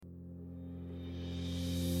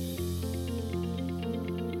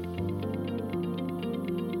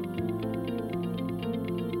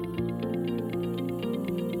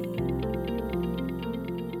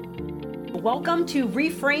Welcome to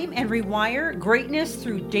Reframe and Rewire Greatness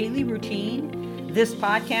Through Daily Routine. This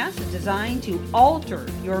podcast is designed to alter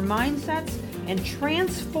your mindsets and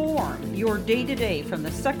transform your day-to-day from the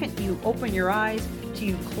second you open your eyes to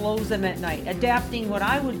you close them at night, adapting what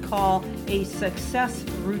I would call a success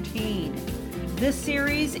routine. This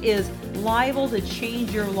series is liable to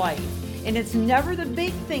change your life, and it's never the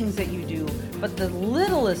big things that you do, but the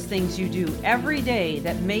littlest things you do every day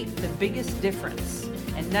that make the biggest difference.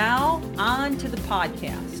 And now, on to the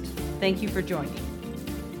podcast. Thank you for joining.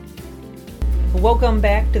 Welcome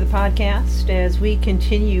back to the podcast as we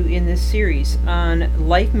continue in this series on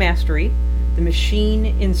Life Mastery, the Machine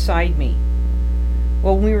Inside Me.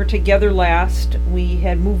 Well, when we were together last, we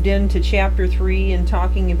had moved into Chapter 3 and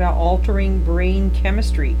talking about altering brain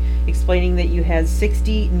chemistry, explaining that you had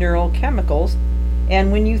 60 neural chemicals,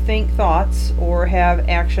 and when you think thoughts or have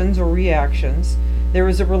actions or reactions, there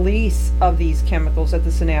is a release of these chemicals at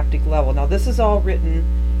the synaptic level. Now, this is all written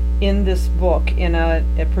in this book in a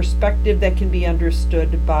perspective that can be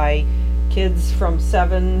understood by kids from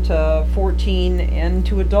 7 to 14 and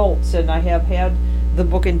to adults. And I have had the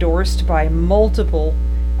book endorsed by multiple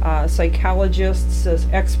psychologists, as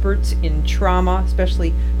experts in trauma,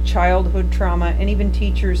 especially childhood trauma, and even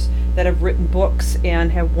teachers that have written books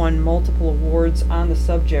and have won multiple awards on the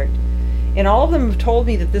subject. And all of them have told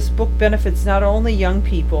me that this book benefits not only young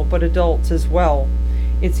people, but adults as well.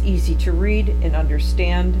 It's easy to read and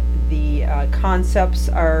understand. The concepts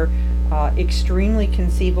are extremely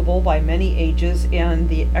conceivable by many ages, and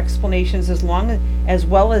the explanations, as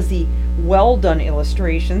well as the well-done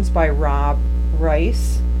illustrations by Rob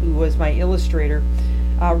Rice, who was my illustrator,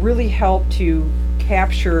 really help to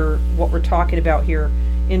capture what we're talking about here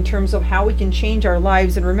in terms of how we can change our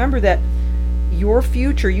lives. And remember that your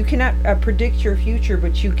future, you cannot predict your future,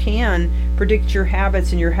 but you can predict your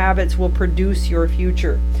habits, and your habits will produce your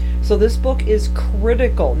future. So this book is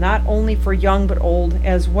critical, not only for young but old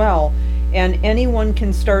as well, and anyone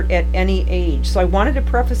can start at any age. So I wanted to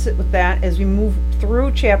preface it with that as we move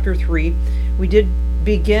through Chapter 3. We did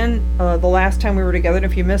begin the last time we were together, and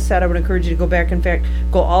if you missed that, I would encourage you to go back, in fact,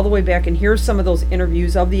 go all the way back and hear some of those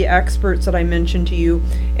interviews of the experts that I mentioned to you,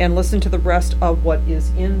 and listen to the rest of what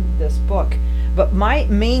is in this book. But my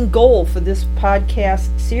main goal for this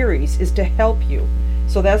podcast series is to help you.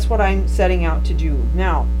 So that's what I'm setting out to do.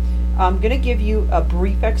 Now, I'm going to give you a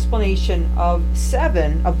brief explanation of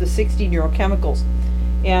 7 of the 60 neurochemicals.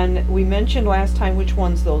 And we mentioned last time which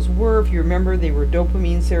ones those were. If you remember, they were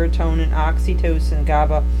dopamine, serotonin, oxytocin,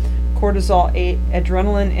 GABA, cortisol,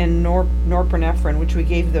 adrenaline, and norepinephrine, which we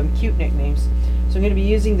gave them cute nicknames. So I'm going to be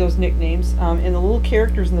using those nicknames. And the little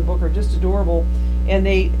characters in the book are just adorable. And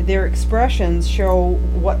their expressions show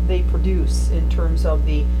what they produce in terms of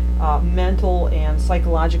the mental and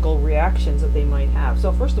psychological reactions that they might have.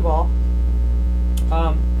 So first of all,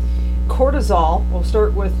 cortisol. We'll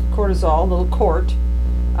start with cortisol, little court.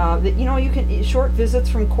 Short visits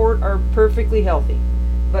from court are perfectly healthy,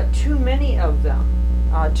 but too many of them,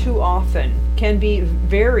 too often, can be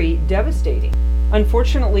very devastating.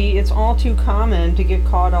 Unfortunately, it's all too common to get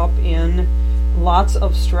caught up in lots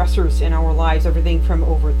of stressors in our lives, everything from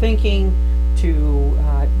overthinking to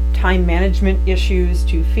time management issues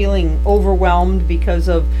to feeling overwhelmed because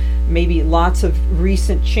of maybe lots of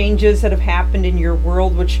recent changes that have happened in your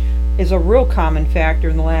world, which is a real common factor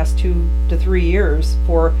in the last 2 to 3 years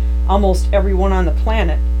for almost everyone on the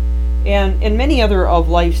planet. And many other of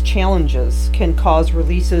life's challenges can cause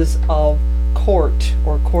releases of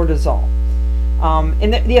cortisol.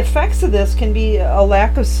 And the effects of this can be a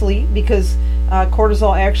lack of sleep, because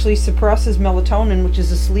cortisol actually suppresses melatonin, which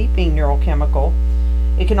is a sleeping neurochemical.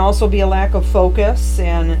 It can also be a lack of focus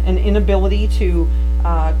and an inability to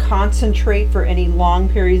concentrate for any long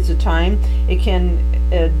periods of time. It can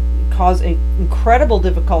cause an incredible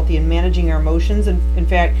difficulty in managing our emotions, and in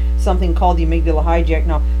fact, something called the amygdala hijack.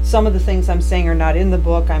 Now, some of the things I'm saying are not in the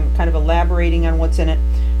book. I'm kind of elaborating on what's in it.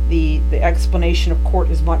 The explanation of CORT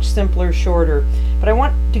is much simpler, shorter, but I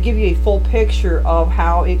want to give you a full picture of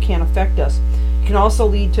how it can affect us. It can also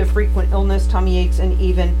lead to frequent illness, tummy aches, and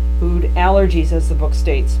even food allergies, as the book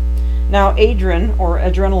states. Now,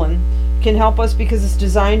 adrenaline, can help us because it's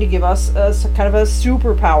designed to give us a kind of a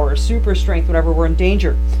superpower, super strength whenever we're in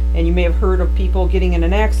danger. And you may have heard of people getting in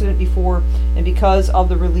an accident before, and because of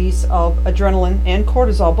the release of adrenaline and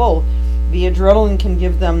cortisol both, the adrenaline can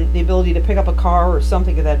give them the ability to pick up a car or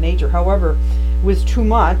something of that nature. However, with too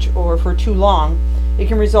much or for too long, it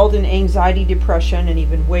can result in anxiety, depression, and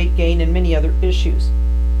even weight gain and many other issues.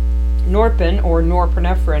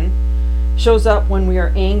 Norepinephrine shows up when we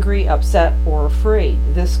are angry, upset, or afraid.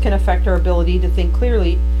 This can affect our ability to think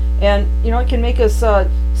clearly, and it can make us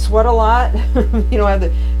sweat a lot, have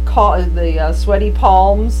the sweaty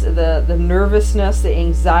palms, the nervousness, the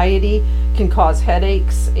anxiety can cause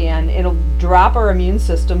headaches, and it'll drop our immune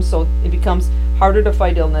system, so it becomes harder to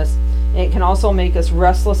fight illness. And it can also make us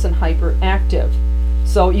restless and hyperactive.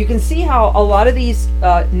 So you can see how a lot of these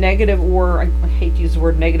negative, or I hate to use the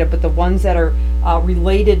word negative, but the ones that are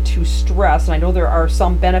related to stress, and I know there are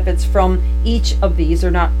some benefits from each of these,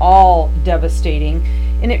 they're not all devastating,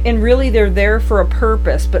 and really they're there for a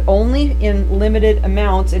purpose, but only in limited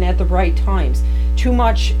amounts and at the right times. Too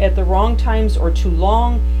much at the wrong times or too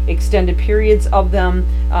long, extended periods of them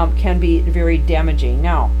can be very damaging.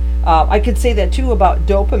 Now, I could say that too about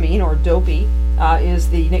dopamine, or dopey is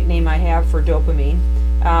the nickname I have for dopamine.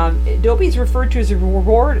 Dopey is referred to as a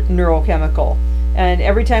reward neurochemical, and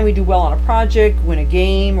every time we do well on a project, win a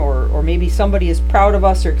game, or maybe somebody is proud of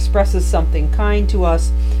us or expresses something kind to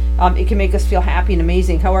us, it can make us feel happy and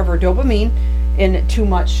amazing. However, dopamine in too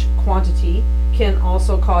much quantity can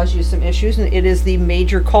also cause you some issues, and it is the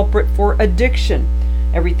major culprit for addiction.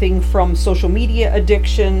 Everything from social media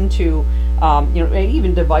addiction to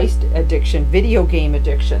even device addiction, video game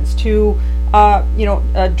addictions, to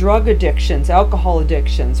drug addictions, alcohol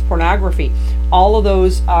addictions, pornography. All of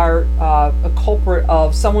those are a culprit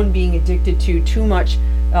of someone being addicted to too much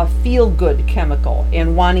feel-good chemical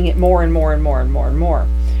and wanting it more and more and more and more and more.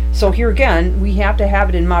 So here again, we have to have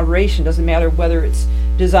it in moderation. Doesn't matter whether it's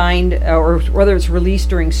designed or whether it's released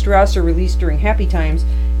during stress or released during happy times.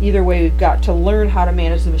 Either way, we've got to learn how to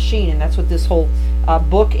manage the machine, and that's what this whole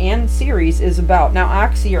book and series is about. Now,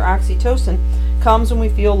 oxytocin comes when we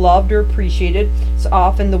feel loved or appreciated. It's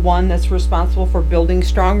often the one that's responsible for building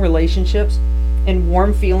strong relationships and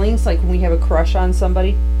warm feelings, like when we have a crush on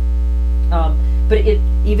somebody. But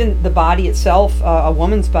even the body itself, a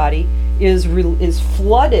woman's body, is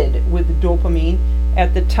flooded with dopamine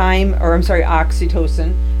at the time,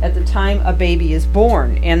 oxytocin, at the time a baby is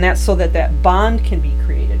born, and that's so that bond can be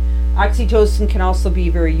created. Oxytocin can also be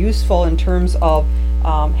very useful in terms of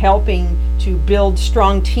helping to build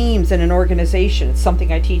strong teams in an organization. It's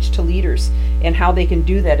something I teach to leaders, and how they can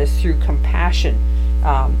do that is through compassion.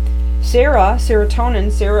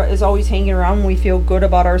 Serotonin, Sarah is always hanging around when we feel good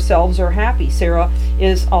about ourselves or happy. Sarah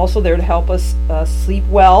is also there to help us sleep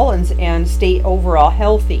well and stay overall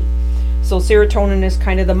healthy. So serotonin is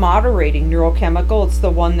kind of the moderating neurochemical. It's the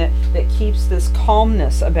one that keeps this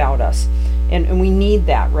calmness about us. And we need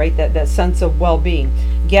that, right? That sense of well-being.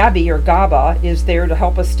 GABA is there to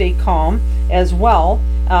help us stay calm as well.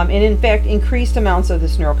 And in fact, increased amounts of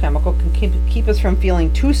this neurochemical can keep us from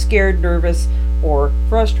feeling too scared, nervous, or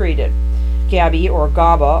frustrated. GABA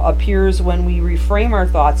appears when we reframe our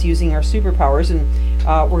thoughts using our superpowers, and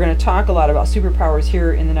we're going to talk a lot about superpowers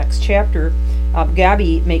here in the next chapter.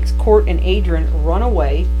 GABA makes Court and Adrian run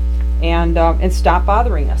away and stop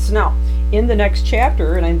bothering us. Now, in the next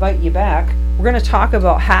chapter, and I invite you back, we're going to talk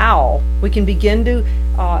about how we can begin to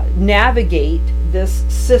navigate this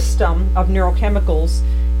system of neurochemicals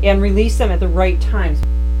and release them at the right times.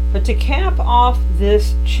 But to cap off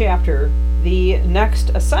this chapter, the next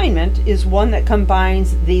assignment is one that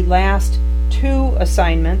combines the last two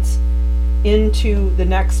assignments into the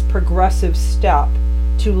next progressive step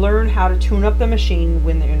to learn how to tune up the machine and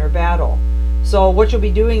win the inner battle. So what you'll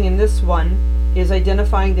be doing in this one is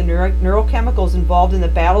identifying the neurochemicals involved in the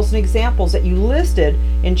battles and examples that you listed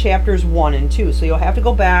in chapters 1 and 2. So you'll have to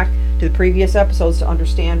go back to the previous episodes to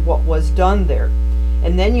understand what was done there.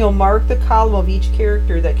 And then you'll mark the column of each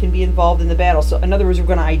character that can be involved in the battle. So in other words, we're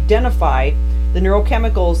going to identify the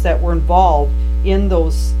neurochemicals that were involved in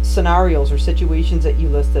those scenarios or situations that you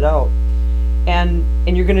listed out. And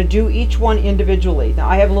you're going to do each one individually. Now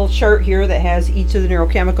I have a little chart here that has each of the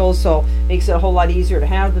neurochemicals, so it makes it a whole lot easier to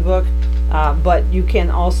have the book. But you can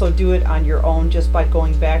also do it on your own just by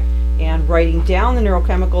going back and writing down the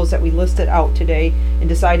neurochemicals that we listed out today and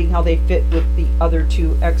deciding how they fit with the other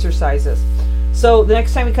two exercises. So the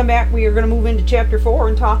next time we come back, we are going to move into chapter 4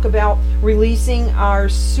 and talk about releasing our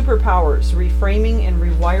superpowers, reframing and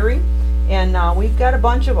rewiring. And we've got a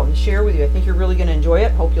bunch of them to share with you. I think you're really going to enjoy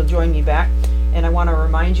it. Hope you'll join me back. And I want to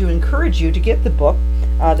remind you, encourage you to get the book,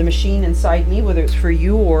 The Machine Inside Me, whether it's for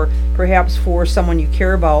you or perhaps for someone you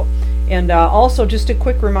care about. And also just a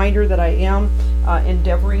quick reminder that I am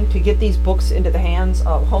endeavoring to get these books into the hands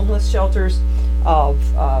of homeless shelters, of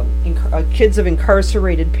kids of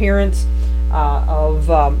incarcerated parents, of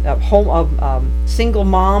single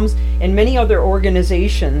moms, and many other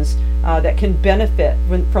organizations that can benefit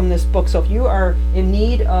from this book. So if you are in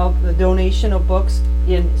need of the donation of books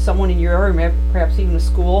in someone in your area, perhaps even a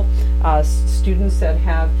school, students that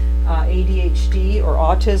have ADHD or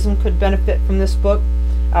autism could benefit from this book.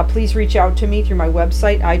 Please reach out to me through my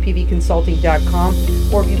website,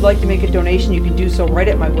 ipvconsulting.com, or if you'd like to make a donation, you can do so right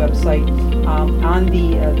at my website on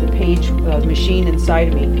the page, Machine Inside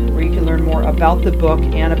of Me, where you can learn more about the book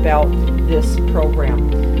and about this program.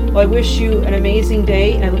 Well, I wish you an amazing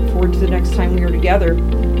day, and I look forward to the next time we are together.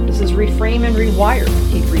 This is Reframe and Rewire.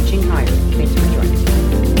 Keep reaching higher. Thanks for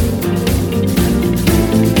joining.